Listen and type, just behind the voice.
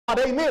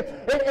Amen.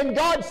 And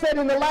God said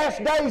in the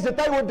last days that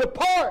they would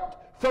depart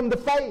from the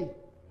faith.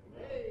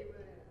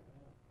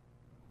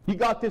 You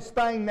got this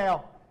thing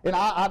now. And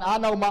I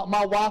know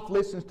my wife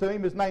listens to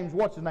him.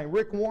 What's his name?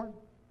 Rick Warren.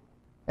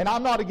 And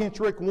I'm not against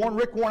Rick Warren.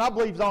 Rick Warren, I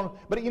believe, is on.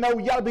 But you know,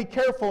 you got to be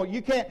careful.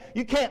 You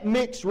can't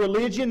mix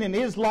religion and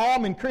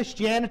Islam and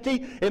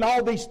Christianity and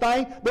all these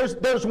things.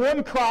 There's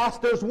one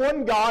Christ. There's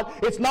one God.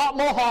 It's not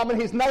Muhammad.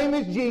 His name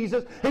is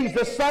Jesus. He's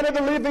the Son of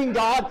the living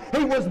God.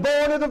 He was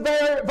born of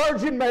the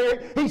Virgin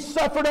Mary. He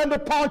suffered under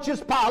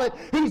Pontius Pilate.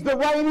 He's the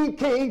reigning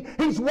king.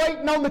 He's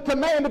waiting on the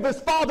command of his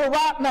Father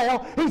right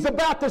now. He's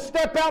about to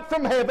step out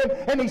from heaven,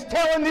 and he's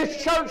telling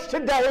this church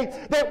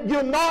today that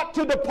you're not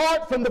to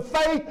depart from the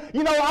faith.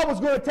 You know, I was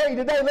going to tell you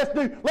today,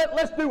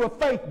 let's do a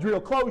faith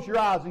drill. Close your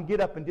eyes and get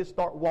up and just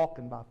start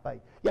walking by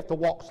faith. You have to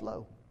walk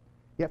slow.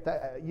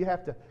 You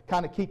have to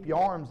kind of keep your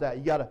arms out.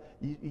 You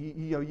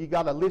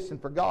got to listen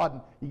for God,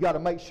 and you got to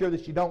make sure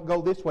that you don't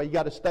go this way. You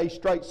got to stay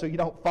straight so you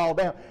don't fall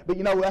down. But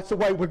you know, that's the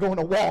way we're going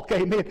to walk.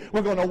 Amen.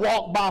 We're going to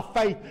walk by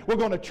faith. We're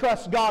going to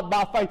trust God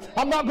by faith.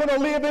 I'm not going to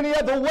live any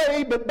other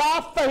way but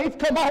by faith.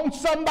 Come on,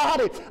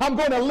 somebody. I'm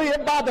going to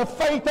live by the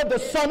faith of the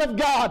Son of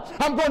God.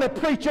 I'm going to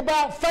preach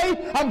about faith.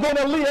 I'm going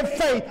to live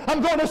faith.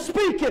 I'm going to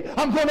speak it.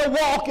 I'm going to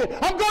walk it.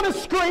 I'm going to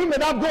scream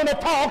it. I'm going to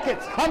talk it.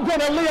 I'm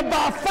going to live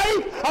by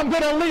faith. I'm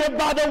going to live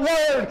by the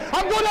Word.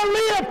 I'm going to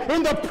live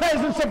in the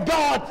presence of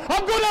God.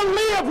 I'm going to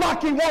live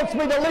like He wants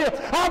me to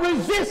live. I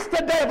resist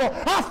the devil.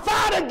 I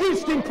fight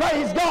against him,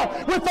 praise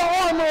God, with the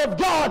armor of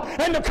God.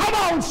 And come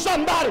on,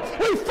 somebody.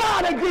 We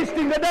fight against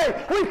him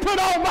today. We put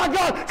on, my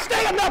God,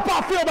 stand up,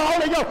 I feel the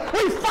Holy Ghost.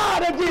 We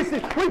fight against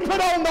it. We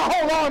put on the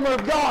whole armor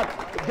of God.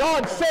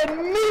 God said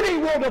many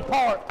will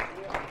depart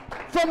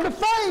from the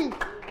faith,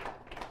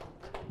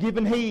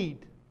 giving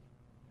heed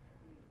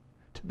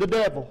the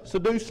devil.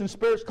 Seducing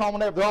spirits,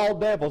 common devil. They're all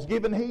devils.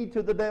 Giving heed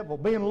to the devil.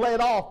 Being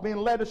led off. Being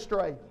led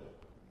astray.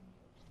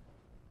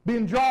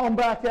 Being drawn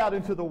back out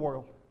into the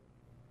world.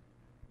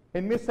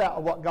 And miss out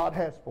on what God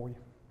has for you.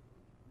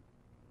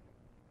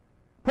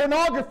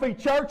 Pornography,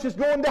 church, is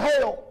going to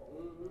hell.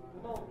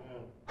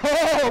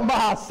 Oh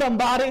my,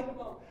 somebody.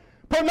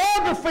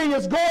 Pornography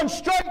is going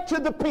straight to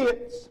the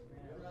pits.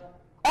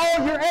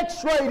 All your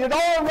X-rated,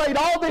 R-rated,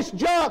 all this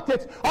junk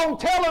that's on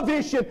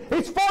television,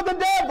 it's for the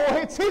devil.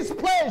 It's his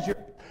pleasure.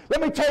 Let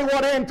me tell you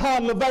what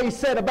Anton LaVey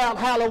said about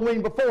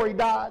Halloween before he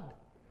died.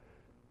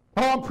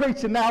 Oh, I'm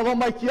preaching now. I'm going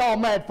to make you all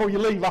mad before you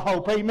leave, I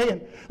hope.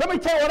 Amen. Let me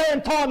tell you what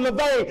Anton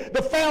LaVey,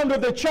 the founder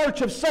of the Church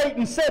of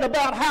Satan, said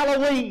about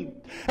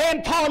Halloween.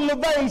 Anton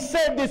LaVey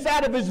said this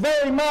out of his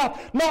very mouth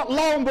not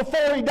long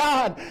before he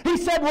died. He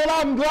said, well,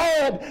 I'm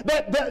glad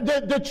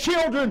that the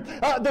children,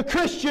 the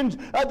Christians,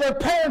 their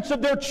parents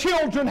of their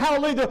children,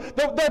 hallelujah,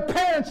 their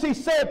parents, he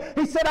said,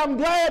 I'm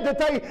glad that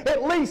they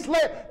at least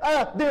let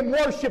them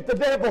worship the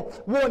devil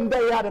one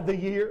day out of the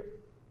year.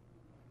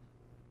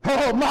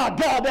 Oh my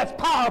God, that's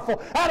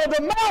powerful. Out of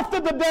the mouth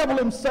of the devil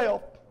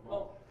himself.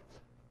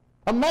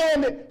 A man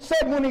that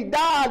said when he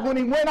died, when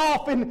he went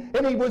off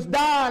and he was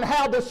dying,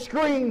 how the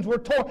screams were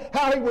torn,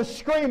 how he was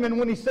screaming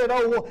when he said,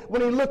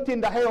 when he looked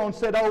into hell and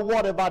said, oh,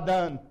 what have I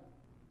done?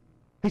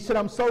 He said,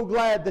 I'm so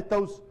glad that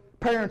those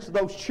parents of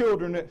those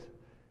children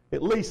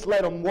at least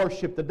let them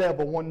worship the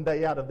devil one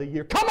day out of the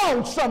year. Come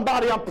on,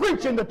 somebody, I'm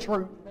preaching the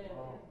truth.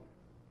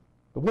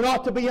 But we're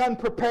not to be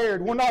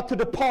unprepared. We're not to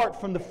depart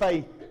from the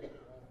faith.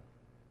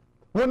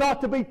 We're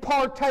not to be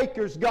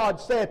partakers,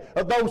 God said,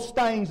 of those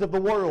things of the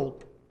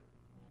world.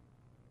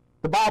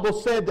 The Bible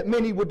said that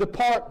many would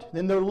depart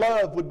and their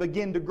love would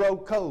begin to grow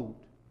cold.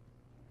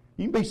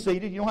 You can be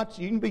seated. You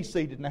can be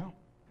seated now.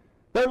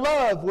 Their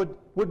love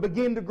would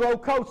begin to grow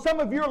cold. Some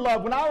of your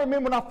love, when I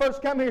remember when I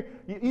first came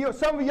here,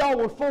 some of y'all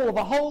were full of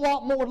a whole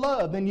lot more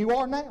love than you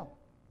are now.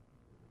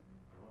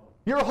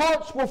 Your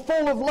hearts were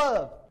full of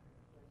love.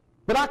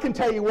 But I can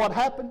tell you what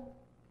happened.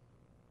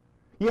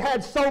 You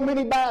had so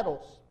many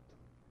battles.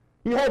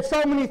 You had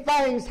so many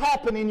things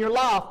happen in your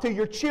life, to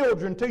your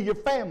children, to your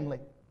family.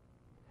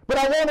 But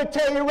I want to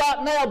tell you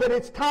right now that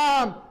it's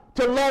time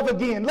to love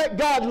again. Let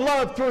God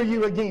love through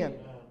you again.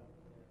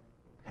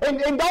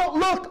 And don't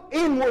look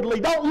inwardly.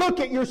 Don't look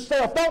at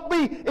yourself. Don't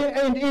be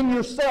in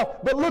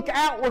yourself. But look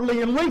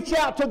outwardly and reach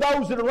out to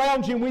those that are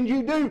around you. And when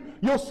you do,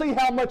 you'll see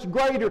how much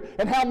greater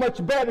and how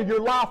much better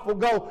your life will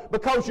go,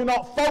 because you're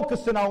not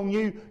focusing on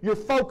you. You're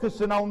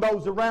focusing on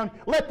those around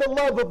you. Let the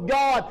love of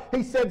God,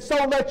 he said,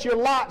 so let your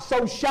light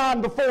so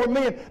shine before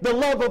men. The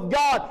love of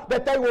God,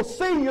 that they will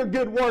see your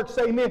good works,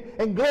 amen,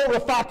 and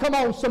glorify, come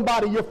on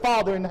somebody, your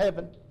Father in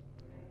heaven.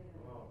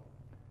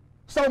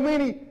 So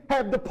many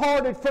have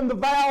departed from the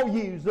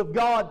values of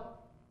God.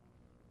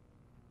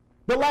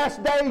 The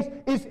last days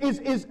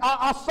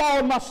I saw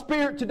in my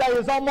spirit today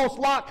is almost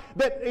like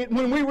that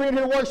when we were in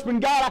here worshiping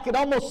God, I could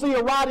almost see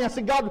a writing. I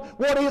said, God,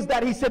 what is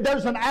that? He said,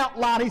 there's an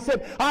outline. He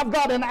said, I've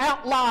got an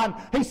outline.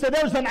 He said,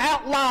 there's an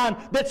outline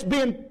that's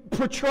being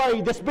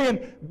portrayed, that's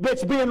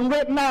being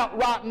written out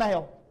right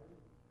now.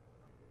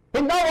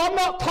 And no, I'm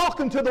not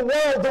talking to the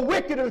world. The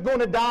wicked is going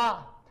to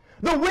die.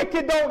 The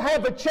wicked don't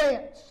have a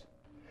chance.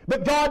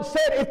 But God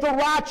said, if the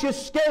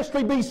righteous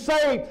scarcely be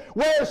saved,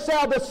 where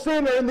shall the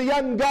sinner and the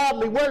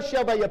ungodly, where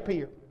shall they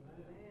appear?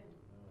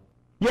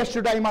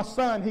 Yesterday, my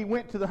son, he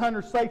went to the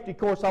hunter safety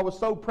course. I was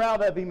so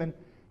proud of him, and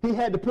he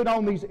had to put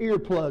on these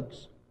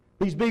earplugs,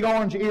 these big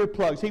orange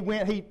earplugs. He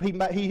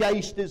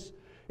aced his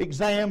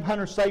exam,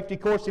 hunter safety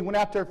course. He went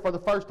out there for the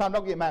first time.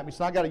 Don't get mad at me,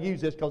 son. I got to use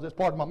this because it's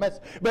part of my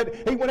message. But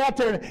he went out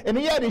there and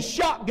he had his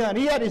shotgun.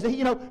 He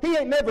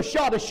ain't never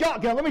shot a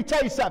shotgun. Let me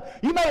tell you something.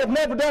 You may have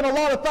never done a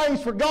lot of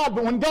things for God,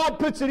 but when God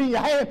puts it in your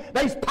hand,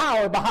 there's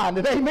power behind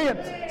it.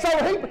 Amen. So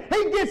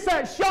he gets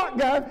that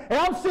shotgun, and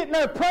I'm sitting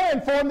there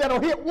praying for him that'll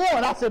hit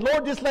one. I said,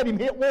 Lord, just let him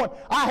hit one.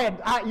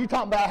 You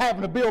talking about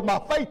having to build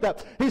my faith up.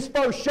 His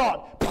first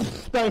shot,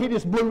 he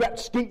just blew that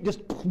skink,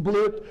 just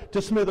blew it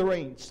to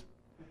smithereens.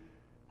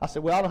 I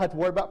said, well, I don't have to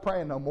worry about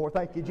praying no more.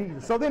 Thank you,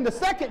 Jesus. So then the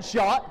second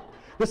shot,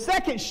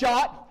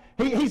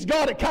 he's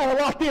got it kind of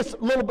like this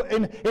a little bit.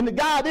 And the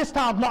guy this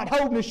time's not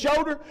holding his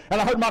shoulder. And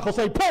I heard Michael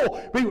say,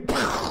 pull. You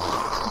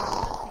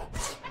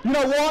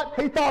know what?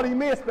 He thought he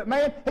missed, but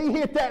man, he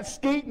hit that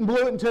skeet and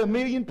blew it into a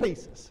million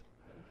pieces.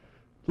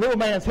 Little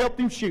man's helped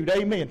him shoot.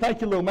 Amen.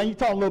 Thank you, little man. You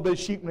taught him a little bit of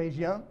shooting when he's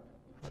young.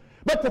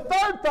 But the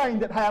third thing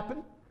that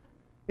happened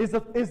is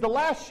the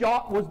last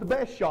shot was the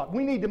best shot.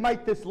 We need to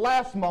make this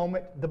last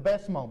moment the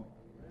best moment.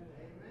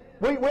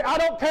 I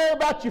don't care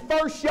about your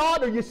first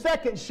shot or your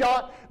second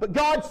shot, but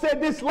God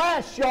said this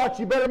last shot,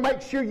 you better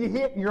make sure you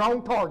hit your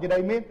own target.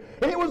 Amen.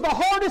 And it was the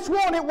hardest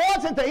one. It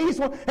wasn't the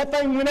easy one. That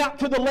thing went out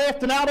to the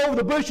left and out over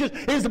the bushes.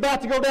 It was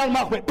about to go down.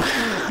 My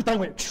mouth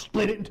went,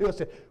 split it in two. I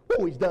said,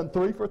 oh, he's done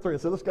 3 for 3. I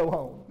said, let's go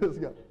home.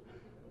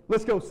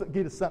 Let's go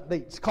get us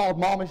something to eat. She called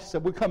Mama. She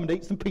said, we're coming to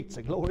eat some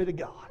pizza. Glory to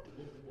God.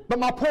 But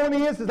my point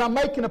is I'm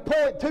making a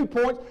point, 2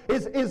 points,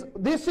 is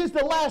this is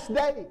the last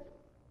day.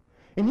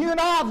 And you and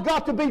I have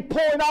got to be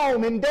point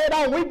on and dead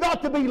on. We've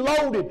got to be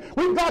loaded.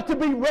 We've got to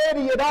be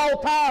ready at all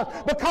times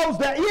because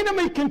the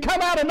enemy can come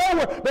out of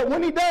nowhere. But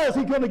when he does,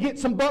 he's going to get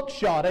some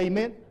buckshot.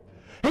 Amen.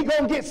 He's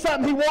going to get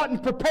something he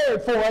wasn't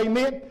prepared for.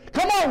 Amen.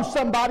 Come on,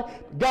 somebody.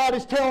 God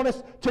is telling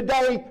us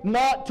today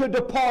not to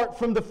depart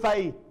from the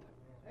faith.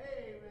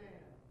 Amen.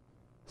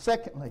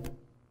 Secondly,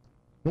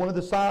 one of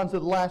the signs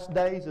of the last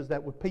days is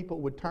that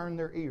people would turn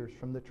their ears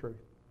from the truth.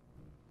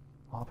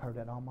 Oh, I've heard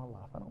that all my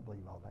life. I don't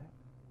believe all that.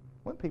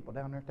 When people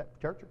down there at that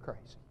church are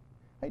crazy.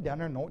 They down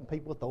there anointing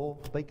people with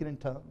oil, speaking in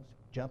tongues,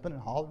 jumping and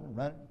hollering and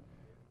running.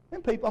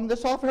 And people,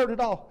 I've heard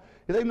it all.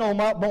 They know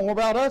more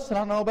about us than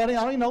I know about them.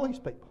 I don't even know these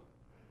people.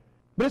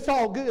 But it's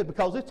all good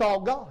because it's all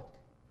God.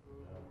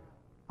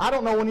 I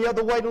don't know any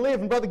other way to live.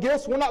 And Brother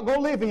Gilson, we're not going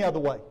to live any other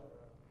way.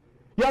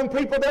 Young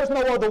people, there's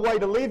no other way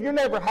to live. You're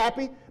never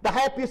happy. The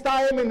happiest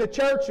I am in the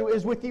church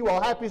is with you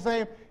all. Happiest I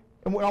am.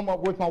 And I'm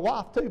with my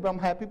wife too, but I'm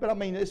happy. But I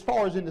mean, as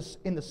far as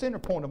in the center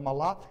point of my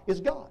life is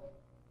God.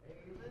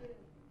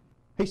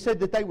 He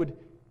said that they would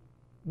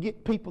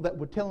get people that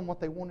would tell them what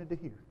they wanted to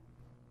hear.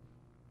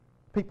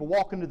 People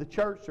walking to the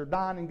church, they're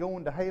dying and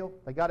going to hell.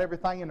 They got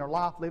everything in their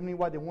life, living any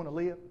way they want to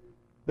live.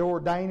 They're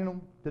ordaining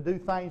them to do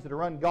things that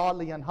are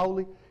ungodly,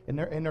 unholy, and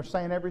they're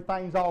saying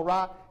everything's all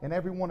right, and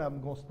every one of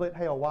them going to split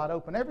hell wide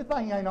open.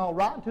 Everything ain't all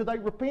right until they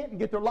repent and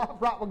get their life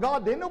right with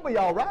God. Then they'll be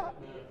all right.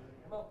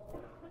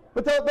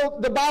 But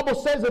the Bible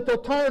says that they'll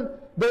turn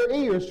their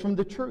ears from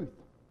the truth.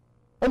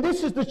 And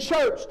this is the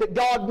church that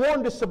God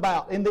warned us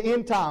about in the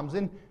end times.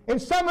 And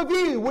some of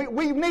you,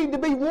 we need to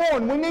be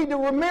warned. We need to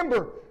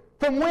remember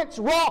from whence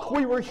rock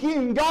we were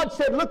hewn. God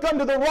said, look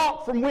unto the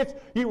rock from which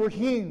you were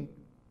hewn.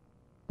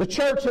 The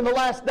church in the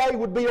last day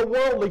would be a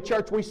worldly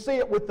church. We see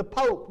it with the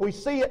Pope. We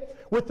see it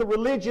with the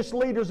religious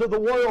leaders of the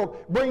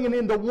world bringing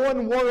in the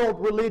one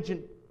world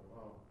religion.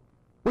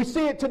 We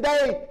see it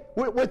today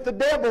with the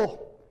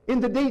devil in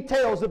the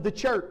details of the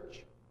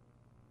church.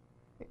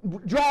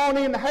 Drawing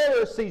in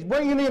heresies,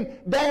 bringing in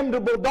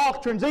damnable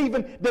doctrines,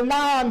 even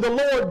denying the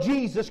Lord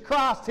Jesus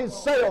Christ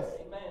Himself.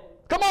 Amen.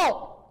 Come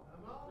on.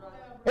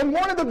 And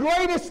one of the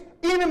greatest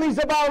enemies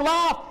of our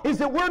life is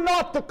that we're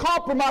not to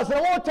compromise. And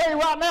I want to tell you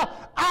right now,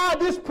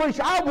 this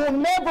preacher, I will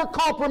never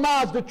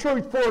compromise the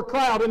truth for a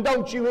crowd, and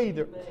don't you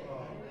either.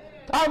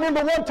 I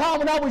remember one time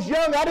when I was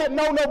young, I didn't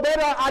know no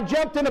better. I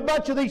jumped in a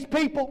bunch of these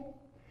people.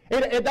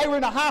 And they were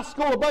in a high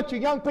school, a bunch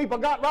of young people.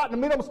 got right in the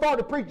middle and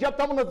started preaching, jumped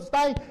on the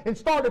stage and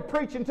started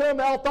preaching to them.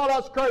 They all thought I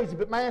was crazy,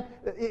 but man,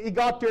 it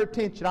got their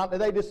attention.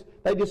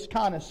 They just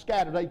kind of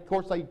scattered. Of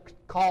course, they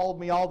called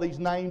me all these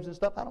names and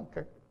stuff. I don't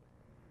care.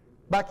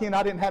 Back then,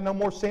 I didn't have no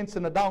more sense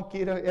than a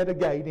donkey at a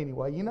gate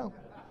anyway, you know.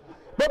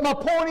 But my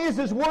point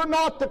is we're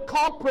not to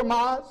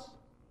compromise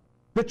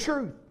the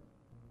truth.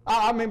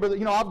 I remember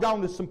that, I've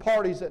gone to some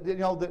parties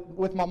that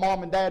with my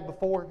mom and dad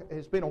before.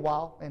 It's been a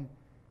while, and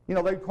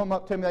they'd come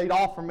up to me, they'd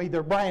offer me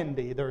their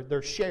brandy,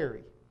 their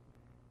sherry.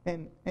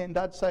 And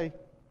I'd say,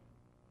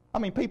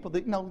 people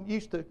that,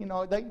 used to,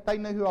 they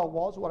knew who I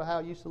was, how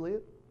I used to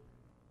live.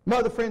 My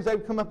other friends, they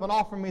would come up and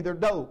offer me their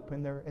dope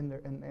and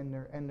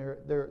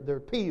their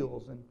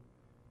pills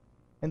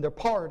and their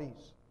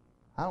parties.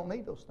 I don't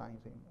need those things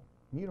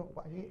anymore.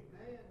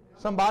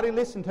 Somebody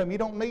listen to me, you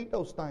don't need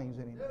those things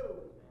anymore.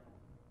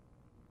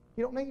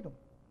 You don't need them.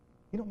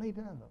 You don't need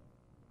none of them.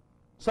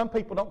 Some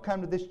people don't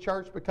come to this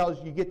church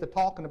because you get to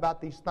talking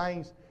about these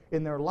things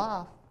in their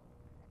life,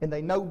 and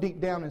they know deep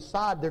down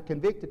inside they're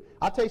convicted.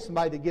 I'll tell you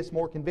somebody that gets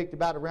more convicted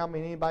about it around me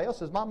than anybody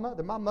else is my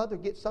mother. My mother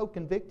gets so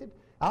convicted,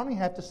 I don't even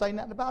have to say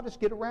nothing about it. Just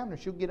get around her.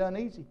 She'll get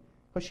uneasy.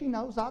 But she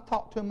knows. I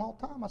talk to him all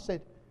the time. I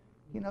said,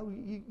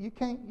 you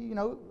can't,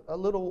 a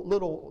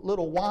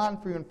little wine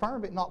for your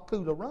infirmity, not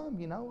cool to rum,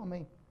 I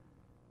mean,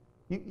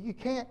 you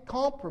can't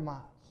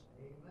compromise.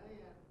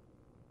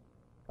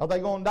 Are they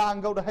going to die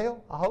and go to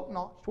hell? I hope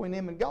not. It's between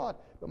them and God.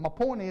 But my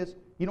point is,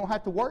 you don't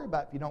have to worry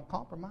about it if you don't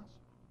compromise.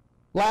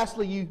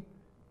 Lastly,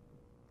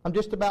 I'm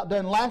just about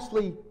done.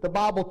 Lastly, the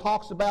Bible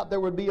talks about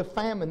there would be a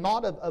famine,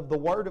 not of the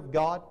Word of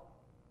God,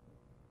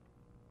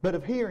 but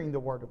of hearing the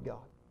Word of God.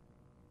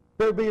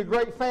 There would be a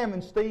great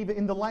famine, Steve,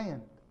 in the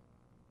land.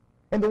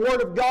 And the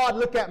Word of God,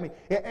 look at me.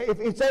 If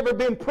it's ever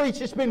been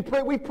preached, it's been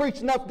preached. We preach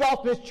enough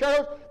gospel in this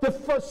church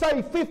to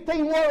save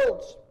 15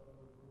 worlds.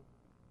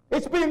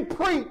 It's been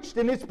preached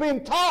and it's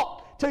been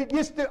taught to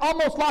just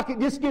almost like it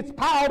just gets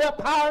piled up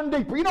higher and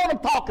deeper. You know what I'm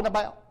talking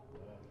about?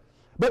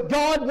 But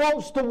God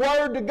wants the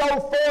Word to go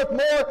forth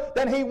more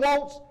than He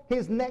wants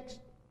His next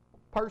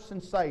person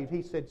saved.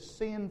 He said,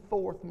 send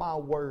forth my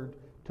Word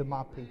to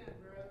my people.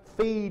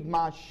 Feed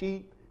my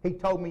sheep. He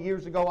told me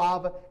years ago,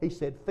 Iva, he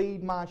said,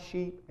 feed my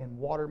sheep and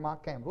water my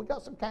camels. We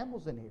got some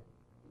camels in here.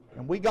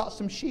 And we got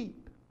some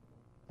sheep.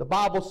 The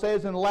Bible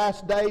says in the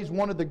last days,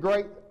 one of the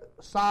great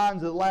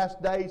signs of the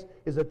last days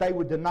is that they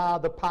would deny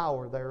the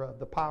power thereof,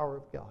 the power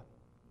of God.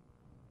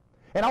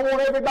 And I want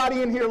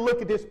everybody in here to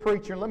look at this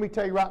preacher, and let me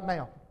tell you right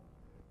now,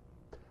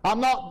 I'm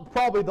not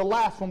probably the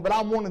last one, but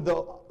I'm one of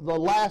the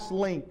last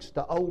links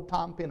to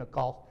old-time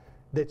Pentecost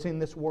that's in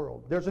this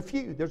world. There's a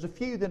few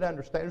that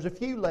understand. There's a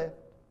few left.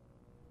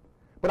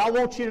 But I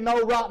want you to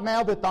know right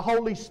now that the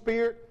Holy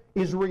Spirit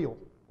is real.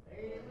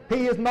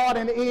 He is not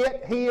an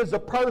it. He is a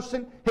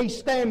person. He's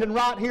standing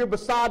right here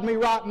beside me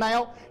right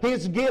now.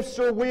 His gifts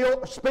are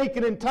real.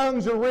 Speaking in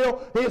tongues are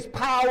real. His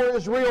power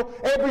is real.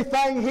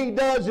 Everything He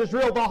does is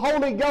real. The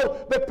Holy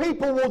Ghost. But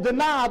people will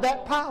deny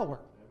that power.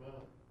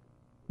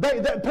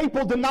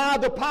 People deny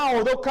the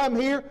power. They'll come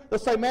here. They'll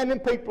say, man, them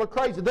people are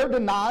crazy. They're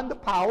denying the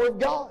power of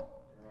God.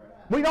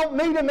 We don't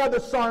need another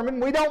sermon.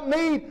 We don't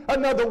need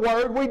another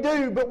word. We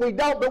do, but we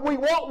don't. But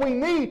what we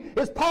need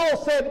is,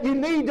 Paul said, you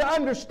need to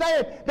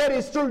understand that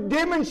it's through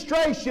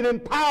demonstration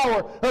and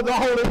power of the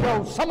Holy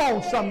Ghost. Come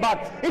on,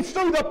 somebody. It's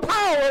through the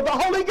power of the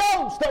Holy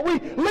Ghost that we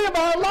live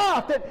our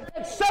life,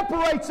 that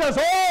separates us,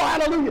 oh,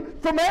 hallelujah,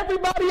 from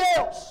everybody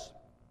else.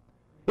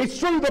 It's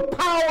through the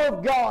power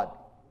of God.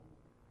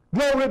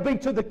 Glory be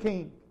to the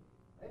King.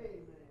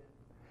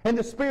 And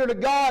the Spirit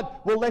of God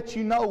will let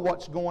you know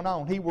what's going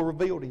on. He will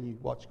reveal to you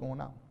what's going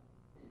on.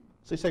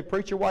 So you say,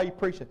 preacher, why are you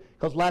preaching?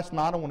 Because last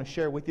night I want to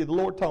share with you. The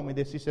Lord told me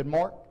this. He said,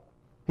 Mark,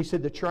 He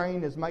said, the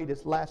train has made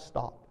its last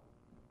stop.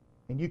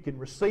 And you can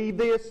receive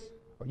this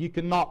or you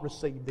cannot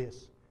receive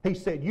this. He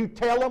said, you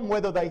tell them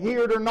whether they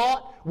hear it or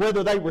not,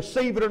 whether they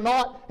receive it or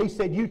not. He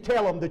said, you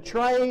tell them the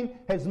train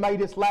has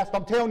made its last.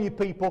 I'm telling you,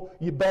 people,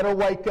 you better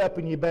wake up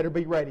and you better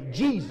be ready.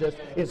 Jesus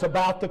is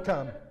about to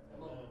come.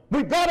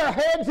 We've got our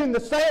heads in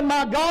the sand,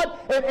 my God,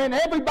 and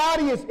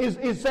everybody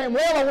is saying,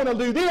 well, I want to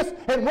do this,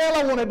 and well,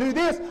 I want to do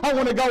this. I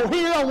want to go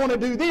here. I want to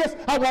do this.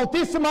 I want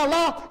this in my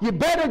life. You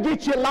better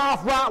get your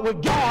life right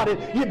with God,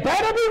 and you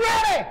better be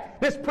ready.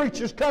 This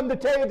preacher's come to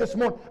tell you this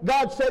morning.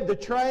 God said the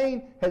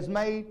train has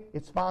made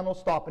its final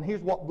stop. And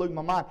here's what blew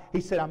my mind.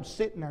 He said, I'm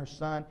sitting there,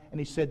 son, and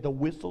He said, the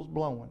whistle's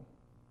blowing.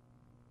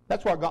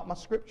 That's where I got my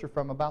scripture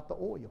from about the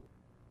oil.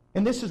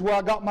 And this is where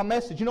I got my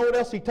message. You know what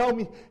else He told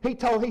me? He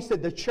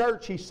said the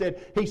church, he said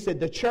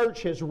the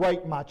church has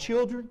raped my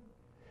children.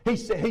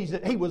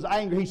 He was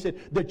angry. He said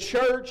the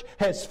church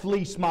has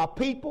fleeced my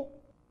people.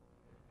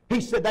 He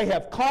said they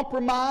have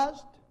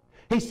compromised.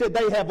 He said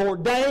they have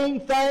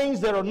ordained things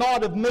that are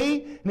not of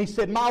me. And He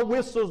said my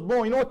whistle's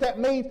blowing. You know what that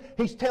means?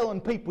 He's telling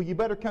people, you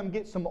better come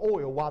get some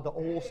oil while the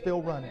oil's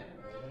still running.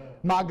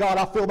 My God,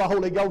 I feel the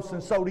Holy Ghost,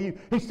 and so do you.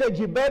 He said,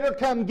 you better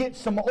come get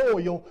some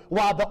oil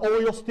while the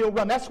oil's still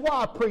running. That's why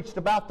I preached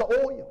about the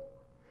oil.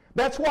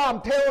 That's why I'm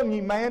telling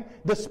you, man,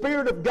 the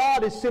Spirit of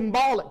God is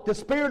symbolic. The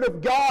Spirit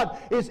of God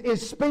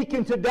is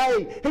speaking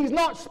today. He's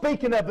not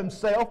speaking of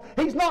Himself.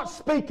 He's not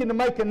speaking to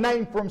make a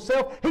name for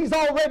Himself. He's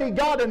already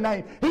got a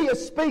name. He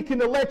is speaking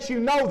to let you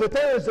know that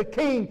there is a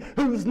King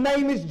whose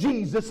name is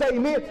Jesus.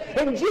 Amen.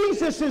 And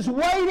Jesus is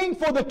waiting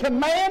for the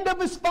command of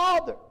His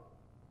Father.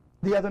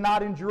 The other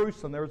night in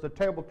Jerusalem, there was a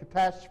terrible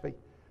catastrophe.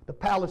 The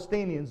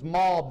Palestinians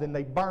mobbed and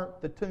they burnt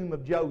the tomb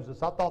of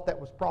Joseph. I thought that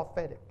was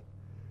prophetic.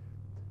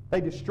 They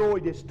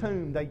destroyed his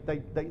tomb.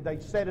 They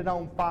set it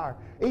on fire.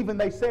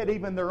 They said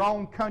even their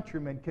own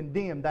countrymen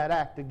condemned that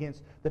act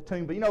against the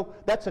tomb. But you know,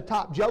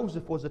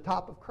 Joseph was a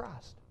type of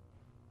Christ.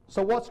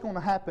 So what's going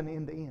to happen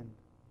in the end?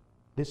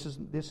 This is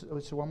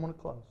where I'm going to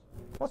close.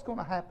 What's going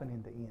to happen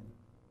in the end?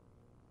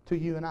 To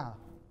you and I,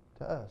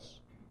 to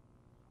us.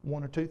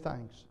 One or two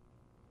things.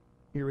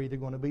 You're either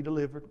going to be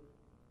delivered,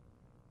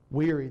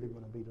 we're either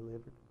going to be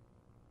delivered,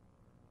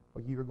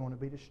 or you are going to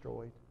be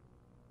destroyed,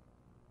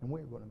 and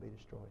we're going to be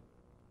destroyed.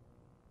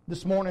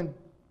 This morning,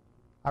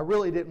 I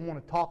really didn't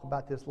want to talk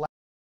about this